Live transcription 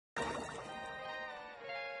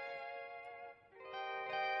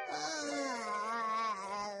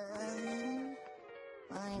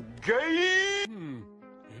Gay.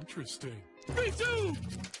 Interesting. Me too!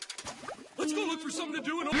 Let's go look for something to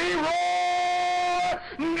do and...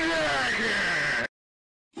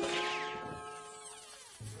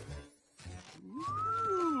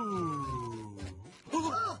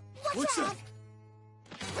 What's that?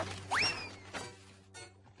 What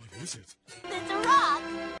is it? It's a rock!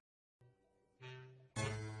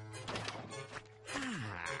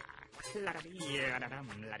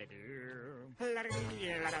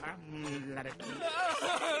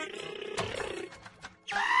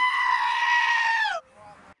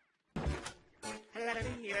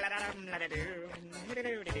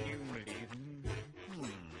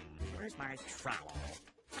 Where's my trowel?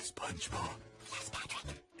 SpongeBob. Yes,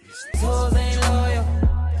 Patrick. Toes ain't loyal.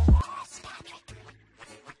 Yes, Patrick.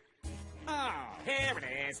 Oh, here it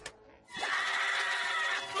is.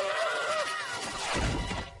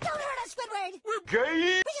 Don't hurt us, Squidward! Gay.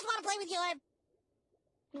 We just want to play with your...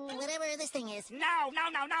 whatever this thing is. No.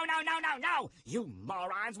 You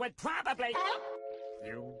morons would probably...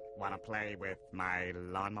 You want to play with my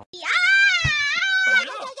lawnmower? Yeah!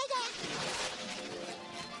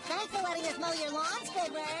 Thanks for letting us mow your lawn,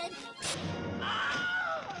 Squidward.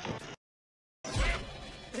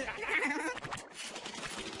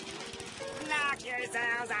 Knock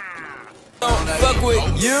yourselves out. Don't fuck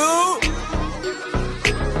with you.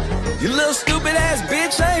 You little stupid ass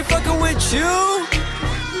bitch, I ain't fucking with you.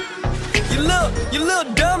 You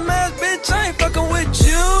little dumb ass bitch, I ain't fucking with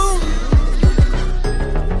you.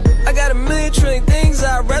 I got a million trillion things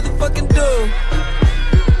I'd rather fucking do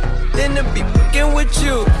than to be fucking with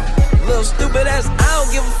you. Little stupid ass, I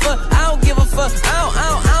don't give a fuck, I don't give a fuck,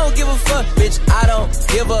 I don't give a fuck, bitch, I don't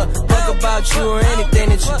give a fuck about you or anything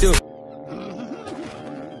that you do.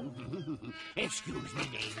 Excuse me,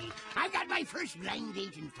 lady. I've got my first blind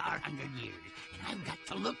date in 400 years, and I've got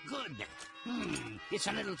to look good. It's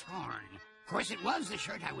a little torn. Of course, it was the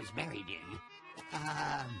shirt I was buried in.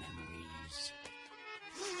 Ah, memories.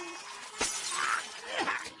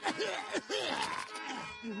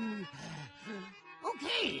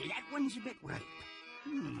 Okay, that one's a bit ripe.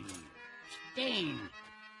 Stain.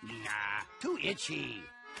 Nah, too itchy.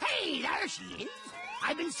 Hey, there she is.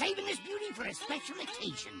 I've been saving this beauty for a special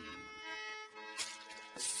occasion.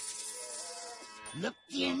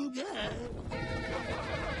 Looking good.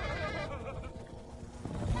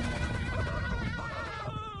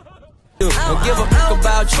 Don't give a fuck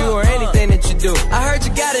about you or anything that you do. I heard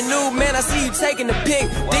you got a new man, I see you taking the pic.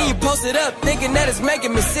 Then you post it up, thinking that it's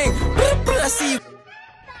making me sick. I see you.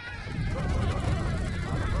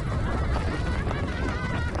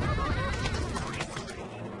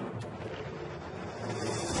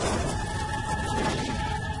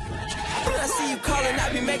 I see you calling,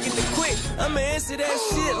 I be making it quick. I'ma answer that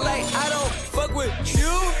shit like I don't fuck with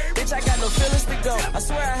you. Bitch, I got no feelings to go. I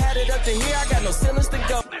swear I had it up to here, I got no feelings to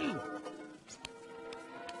go.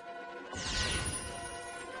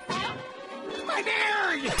 My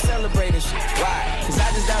beard! Celebrating shit, why? Cause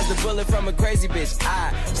I just dodged a bullet from a crazy bitch.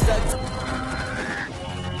 I stuck to...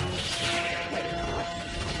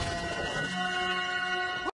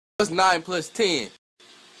 What's 9 plus 10?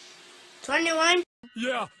 21.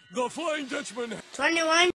 Yeah, the Flying Dutchman.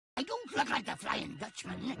 21. I don't look like the Flying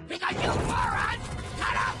Dutchman because you morons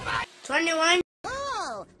cut off my... 21.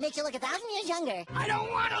 Oh, makes you look 1,000 years younger. I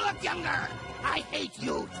don't want to look younger. I hate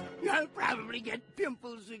youth. I'll probably get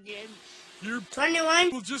pimples again. Your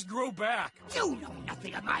 21. will just grow back. You know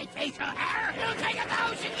nothing of my facial hair. It'll take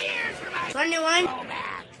 1,000 years for my... 21. Go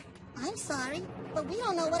back. I'm sorry, but we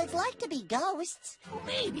don't know what it's like to be ghosts.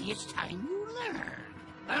 Maybe it's time you learn.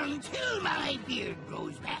 Until my beard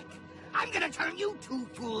grows back, I'm gonna turn you two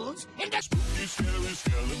fools into Scary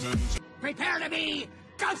skeletons. Prepare to be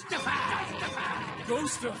ghostified.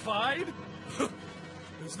 Ghostified?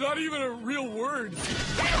 It's not even a real word.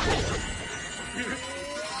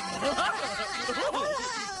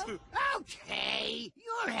 Okay,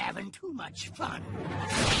 you're having too much fun.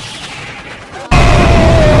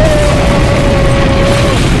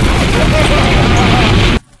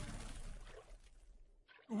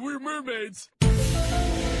 We're mermaids.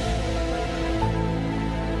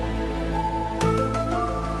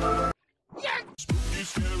 Spooky,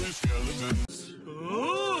 scary skeletons.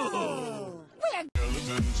 Oh!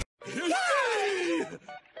 Skeletons. Yay!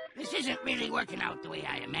 This isn't really working out the way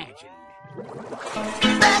I imagined.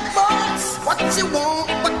 Bad boys, what you want?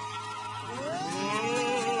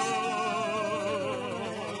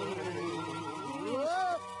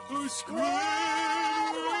 Squidward!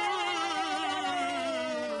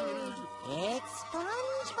 It's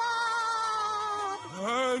SpongeBob.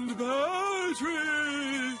 And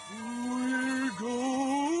Patrick, we're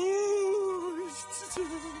ghosts.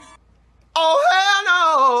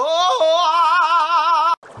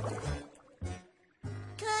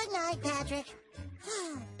 right, Patrick.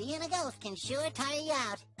 Being a ghost can sure tire you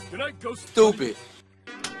out. Good night, ghost. Stupid.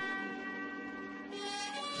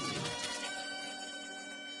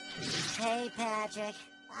 Hey, Patrick.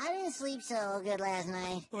 I didn't sleep so good last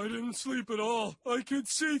night. I didn't sleep at all. I could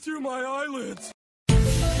see through my eyelids. My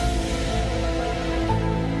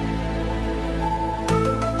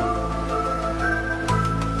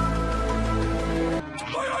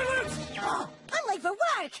eyelids! Oh, I'm late for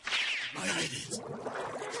work! My eyelids!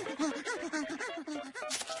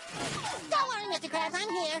 Don't worry, Mr. Krabs, I'm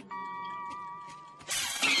here.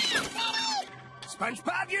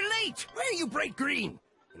 SpongeBob, you're late. Why are you bright green?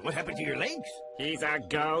 And what happened to your legs? He's a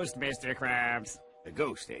ghost, Mr. Krabs. A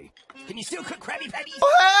ghost, eh? Can you still cook Krabby Patties?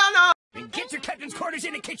 Oh, hell no! Then get your captain's quarters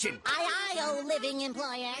in the kitchen. Aye, aye, oh living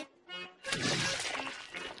employer.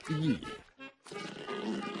 Yeah.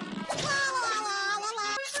 La, la, la, la, la.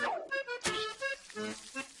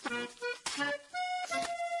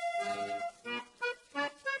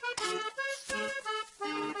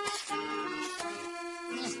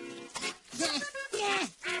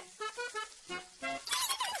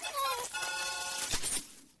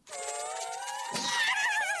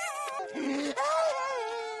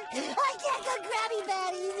 I can't cook Krabby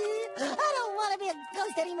Patties. I don't want to be a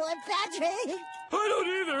ghost anymore, Patrick. I don't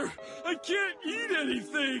either. I can't eat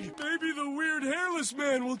anything. Maybe the weird hairless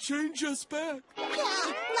man will change us back.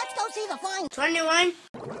 Yeah, let's go see the flying. 21.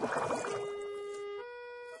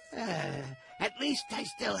 At least I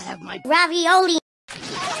still have my... Ravioli. Please,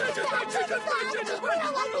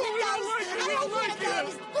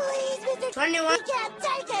 Mr. 21. We can't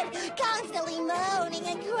take it. Constantly moaning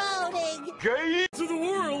and groaning. Gay to the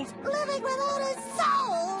world. Living without a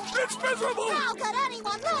soul. It's miserable. How could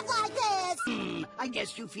anyone live like this? I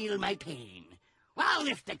guess you feel my pain. I'll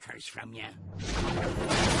lift the curse from you.